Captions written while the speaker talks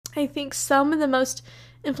I think some of the most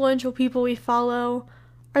influential people we follow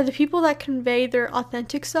are the people that convey their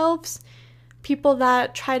authentic selves, people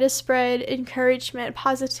that try to spread encouragement,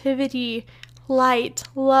 positivity, light,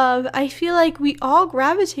 love. I feel like we all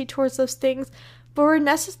gravitate towards those things, but we're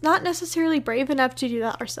not necessarily brave enough to do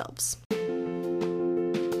that ourselves.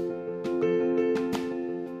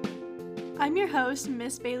 I'm your host,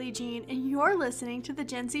 Miss Bailey Jean, and you're listening to the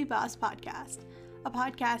Gen Z Boss Podcast, a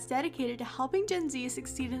podcast dedicated to helping Gen Z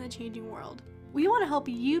succeed in the changing world. We want to help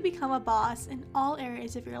you become a boss in all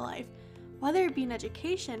areas of your life. Whether it be in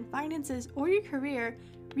education, finances, or your career,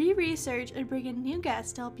 we research and bring in new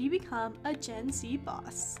guests to help you become a Gen Z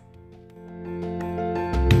boss.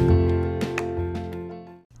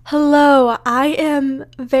 Hello, I am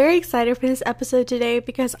very excited for this episode today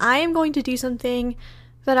because I am going to do something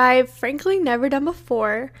that I've frankly never done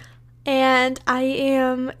before, and I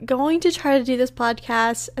am going to try to do this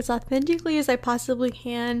podcast as authentically as I possibly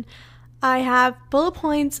can. I have bullet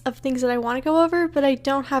points of things that I want to go over, but I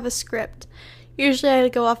don't have a script. Usually I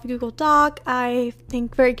go off a Google Doc. I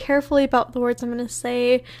think very carefully about the words I'm going to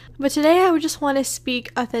say, but today I would just want to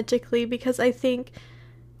speak authentically because I think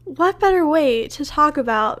what better way to talk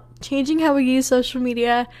about changing how we use social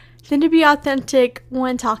media than to be authentic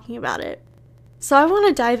when talking about it. So I want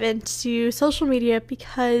to dive into social media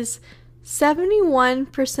because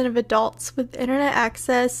 71% of adults with internet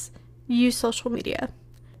access use social media.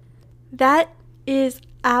 That is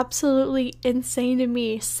absolutely insane to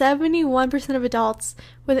me. 71% of adults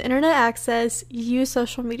with internet access use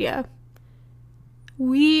social media.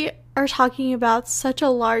 We are talking about such a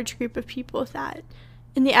large group of people with that.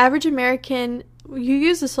 And the average American who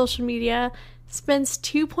uses social media spends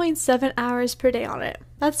 2.7 hours per day on it.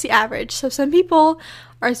 That's the average. So some people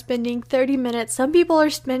are spending 30 minutes. Some people are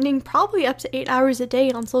spending probably up to 8 hours a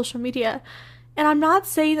day on social media. And I'm not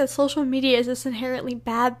saying that social media is this inherently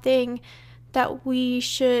bad thing that we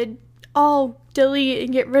should all delete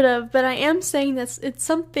and get rid of, but I am saying that it's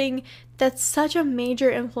something that's such a major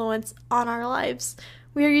influence on our lives.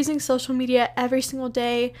 We are using social media every single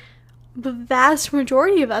day. The vast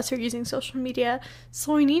majority of us are using social media,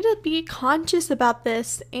 so we need to be conscious about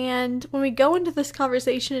this. And when we go into this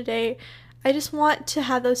conversation today, I just want to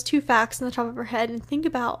have those two facts on the top of our head and think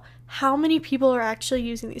about how many people are actually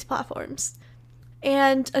using these platforms.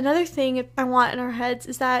 And another thing I want in our heads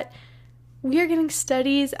is that we are getting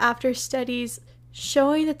studies after studies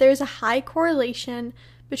showing that there's a high correlation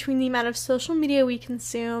between the amount of social media we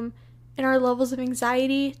consume and our levels of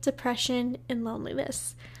anxiety, depression, and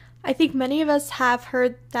loneliness. I think many of us have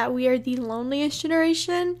heard that we are the loneliest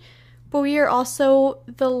generation, but we are also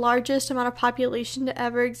the largest amount of population to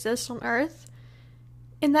ever exist on Earth.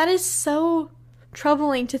 And that is so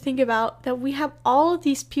troubling to think about, that we have all of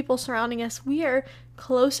these people surrounding us. We are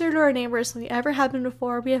closer to our neighbors than we ever have been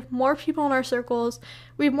before. We have more people in our circles.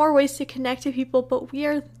 We have more ways to connect to people, but we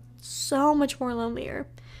are so much more lonelier.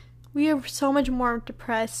 We are so much more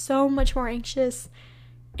depressed, so much more anxious.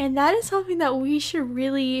 And that is something that we should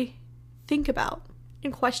really think about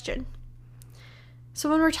and question. So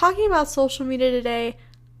when we're talking about social media today,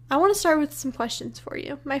 I want to start with some questions for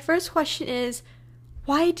you. My first question is,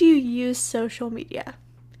 why do you use social media?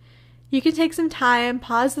 You can take some time,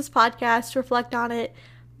 pause this podcast, reflect on it,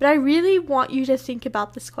 but I really want you to think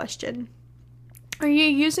about this question. Are you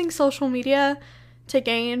using social media to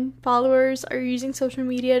gain followers? Are you using social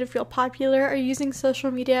media to feel popular? Are you using social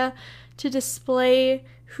media to display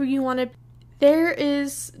who you want to be? There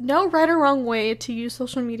is no right or wrong way to use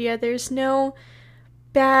social media. There's no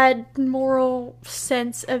bad moral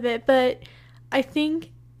sense of it, but I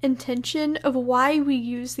think intention of why we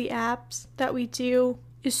use the apps that we do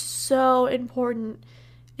is so important.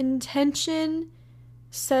 Intention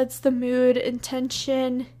sets the mood.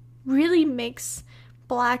 Intention really makes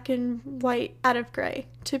black and white out of gray,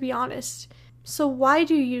 to be honest. So why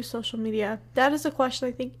do you use social media? That is a question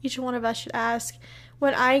I think each one of us should ask.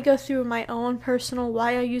 When I go through my own personal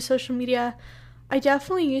why I use social media, I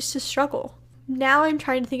definitely used to struggle. Now I'm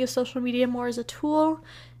trying to think of social media more as a tool,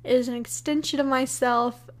 as an extension of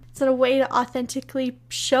myself. It's a way to authentically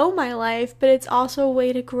show my life, but it's also a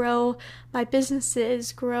way to grow my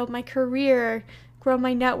businesses, grow my career, grow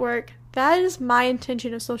my network. That is my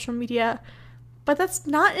intention of social media. But that's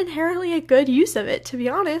not inherently a good use of it, to be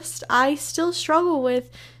honest. I still struggle with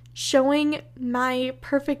showing my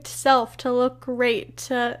perfect self, to look great,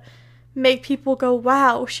 to make people go,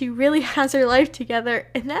 wow, she really has her life together.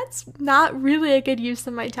 And that's not really a good use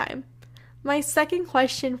of my time. My second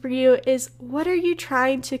question for you is, what are you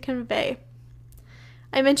trying to convey?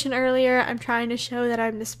 I mentioned earlier, I'm trying to show that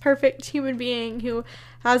I'm this perfect human being who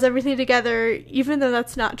has everything together, even though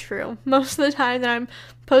that's not true. Most of the time that I'm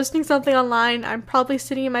posting something online, I'm probably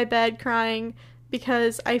sitting in my bed crying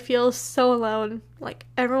because I feel so alone, like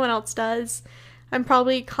everyone else does. I'm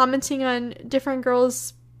probably commenting on different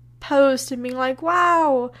girls' posts and being like,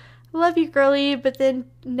 wow, I love you, girly, but then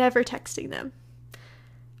never texting them.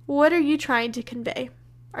 What are you trying to convey?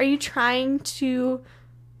 Are you trying to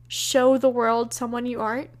show the world someone you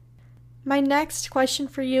aren't? My next question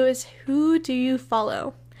for you is, who do you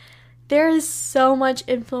follow? There is so much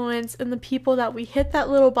influence in the people that we hit that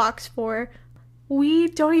little box for. We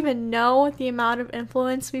don't even know the amount of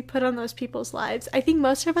influence we put on those people's lives. I think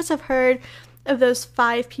most of us have heard of those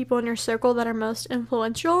 5 people in your circle that are most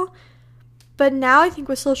influential. But now I think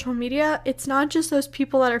with social media, it's not just those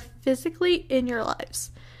people that are physically in your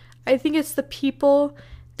lives. I think it's the people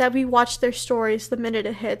that we watch their stories the minute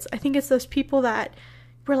it hits. I think it's those people that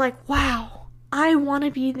we're like, wow, I want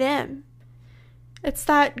to be them. It's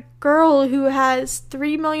that girl who has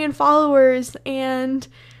 3 million followers and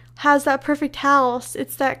has that perfect house.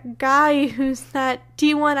 It's that guy who's that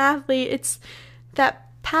D1 athlete. It's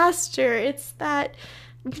that pastor. It's that,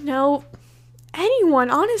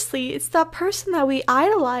 anyone, honestly. It's that person that we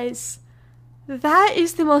idolize. That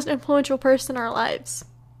is the most influential person in our lives.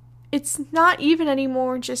 It's not even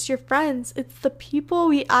anymore just your friends. It's the people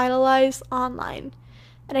we idolize online.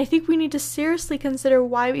 And I think we need to seriously consider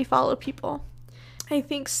why we follow people. I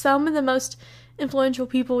think some of the most influential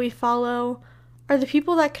people we follow are the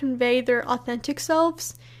people that convey their authentic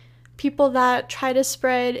selves, people that try to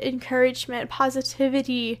spread encouragement,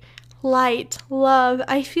 positivity, light, love.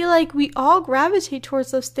 I feel like we all gravitate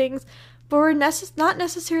towards those things, but we're not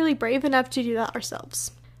necessarily brave enough to do that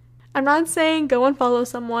ourselves. I'm not saying go and follow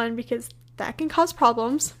someone because that can cause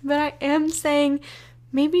problems, but I am saying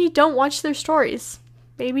maybe don't watch their stories.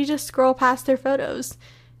 Maybe just scroll past their photos.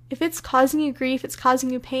 If it's causing you grief, it's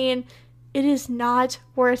causing you pain, it is not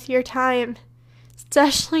worth your time.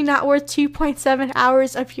 Especially not worth 2.7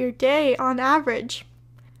 hours of your day on average.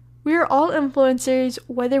 We are all influencers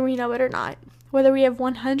whether we know it or not. Whether we have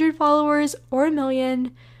 100 followers or 1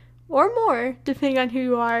 million or more, depending on who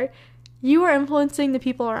you are influencing the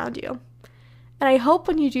people around you. And I hope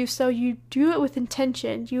when you do so, you do it with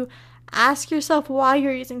intention. You ask yourself why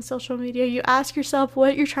you're using social media. You ask yourself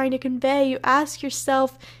what you're trying to convey. You ask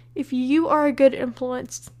yourself if you are a good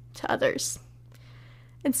influence to others.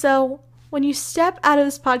 And so, when you step out of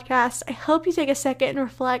this podcast, I hope you take a second and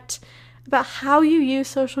reflect about how you use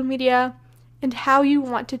social media and how you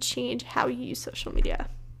want to change how you use social media.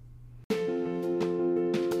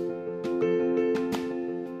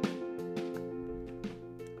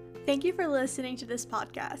 Thank you for listening to this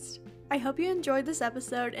podcast. I hope you enjoyed this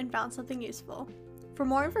episode and found something useful. For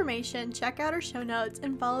more information, check out our show notes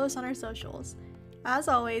and follow us on our socials. As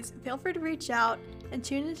always, feel free to reach out and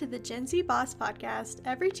tune into the Gen Z Boss podcast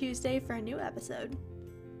every Tuesday for a new episode.